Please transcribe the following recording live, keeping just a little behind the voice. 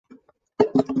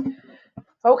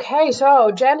Okay,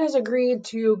 so Jen has agreed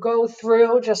to go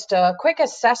through just a quick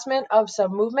assessment of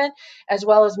some movement, as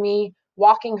well as me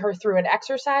walking her through an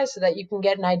exercise so that you can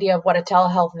get an idea of what a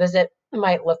telehealth visit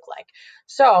might look like.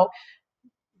 So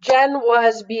Jen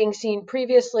was being seen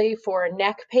previously for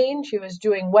neck pain. She was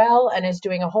doing well and is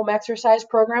doing a home exercise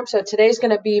program. So today's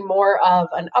going to be more of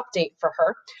an update for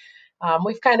her.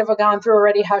 We've kind of gone through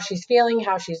already how she's feeling,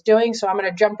 how she's doing. So I'm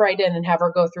going to jump right in and have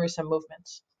her go through some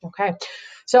movements. Okay.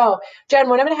 So Jen,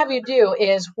 what I'm going to have you do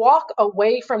is walk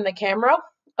away from the camera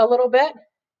a little bit.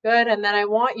 Good. And then I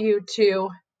want you to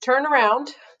turn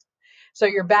around. So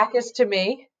your back is to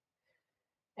me.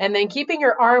 And then keeping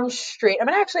your arms straight. I'm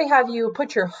going to actually have you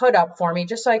put your hood up for me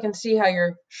just so I can see how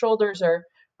your shoulders are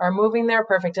moving there.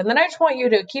 Perfect. And then I just want you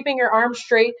to, keeping your arms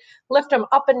straight, lift them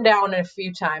up and down a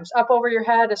few times. Up over your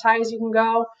head as high as you can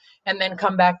go, and then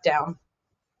come back down.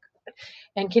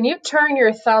 And can you turn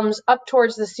your thumbs up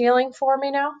towards the ceiling for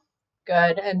me now?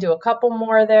 Good. And do a couple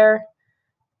more there.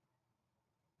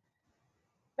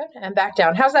 Good. And back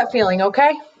down. How's that feeling?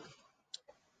 Okay?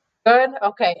 Good.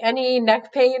 Okay. Any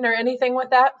neck pain or anything with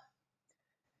that?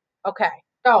 Okay.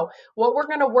 So what we're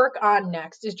going to work on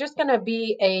next is just going to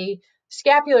be a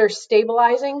scapular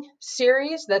stabilizing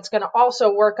series that's going to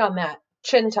also work on that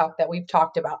chin tuck that we've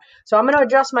talked about. So I'm going to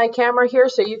adjust my camera here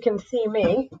so you can see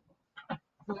me.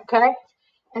 Okay.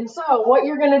 And so what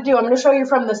you're going to do, I'm going to show you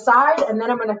from the side, and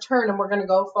then I'm going to turn and we're going to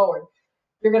go forward.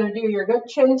 You're going to do your good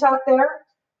chin tuck there.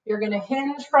 You're going to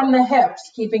hinge from the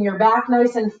hips, keeping your back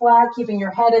nice and flat, keeping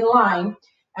your head in line.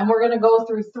 And we're going to go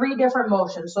through 3 different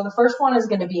motions. So the first one is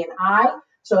going to be an I.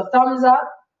 So thumbs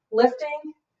up,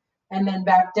 lifting, and then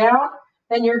back down.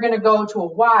 Then you're going to go to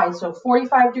a Y. So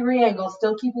 45-degree angle,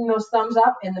 still keeping those thumbs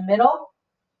up in the middle,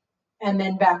 and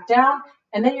then back down.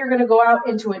 And then you're going to go out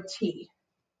into a T,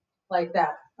 like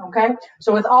that. Okay?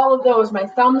 So with all of those, my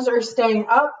thumbs are staying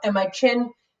up and my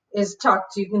chin is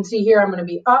tucked. So you can see here I'm going to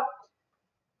be up,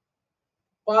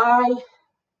 Y,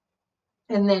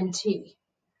 and then T.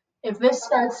 If this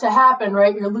starts to happen,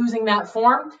 right, you're losing that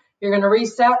form, you're going to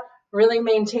reset, really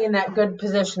maintain that good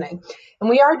positioning. And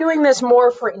we are doing this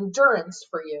more for endurance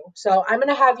for you. So I'm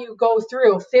going to have you go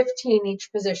through 15 each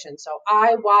position. So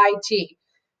I, Y, T,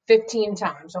 15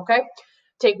 times, okay?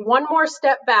 Take one more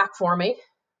step back for me.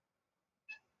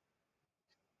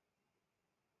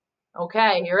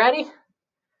 Okay, you ready?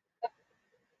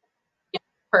 Yeah,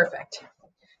 perfect.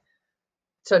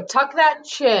 So tuck that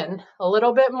chin a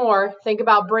little bit more. Think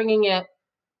about bringing it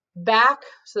back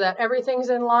so that everything's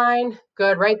in line.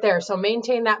 Good, right there. So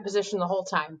maintain that position the whole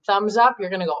time. Thumbs up, you're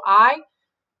going to go I.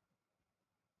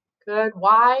 Good,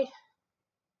 Y.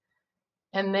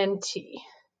 And then T.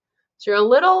 So you're a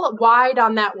little wide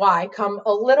on that Y. Come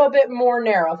a little bit more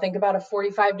narrow. Think about a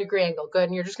 45-degree angle. Good,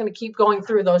 and you're just going to keep going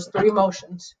through those 3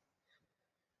 motions.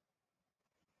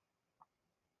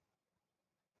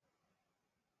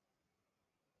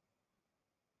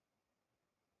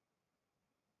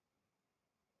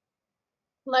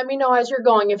 Let me know as you're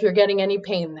going if you're getting any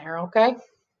pain there, okay?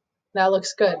 That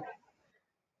looks good.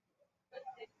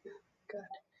 Good.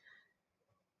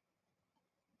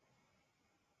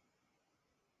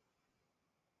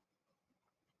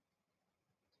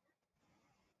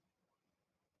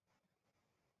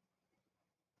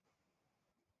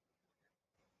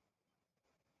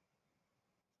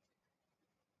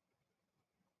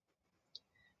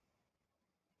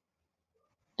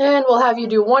 And we'll have you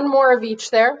do one more of each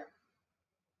there.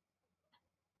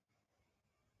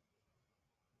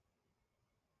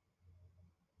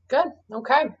 Good,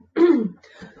 okay.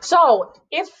 So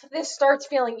if this starts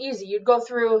feeling easy, you'd go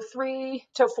through 3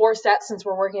 to 4 sets since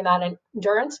we're working on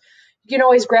endurance. You can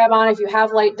always grab on if you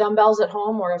have light dumbbells at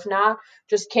home, or if not,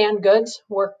 just canned goods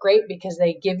work great because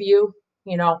they give you,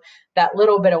 that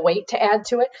little bit of weight to add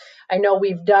to it. I know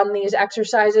we've done these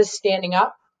exercises standing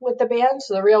up with the band.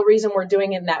 So the real reason we're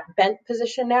doing it in that bent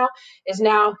position now is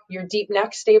now your deep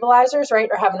neck stabilizers, right,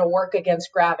 are having to work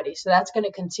against gravity. So that's going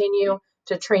to continue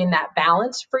to train that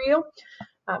balance for you.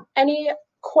 Any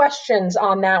questions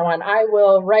on that one? I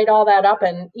will write all that up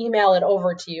and email it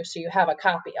over to you so you have a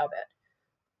copy of it.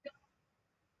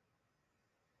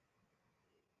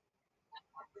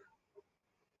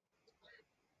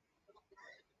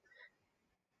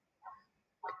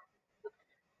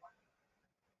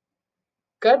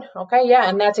 Good. Okay. Yeah.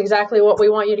 And that's exactly what we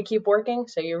want you to keep working.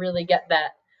 So you really get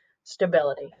that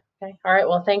stability. Okay. All right.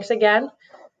 Well, thanks again.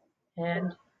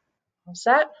 And all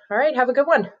set. All right. Have a good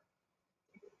one.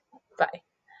 Bye.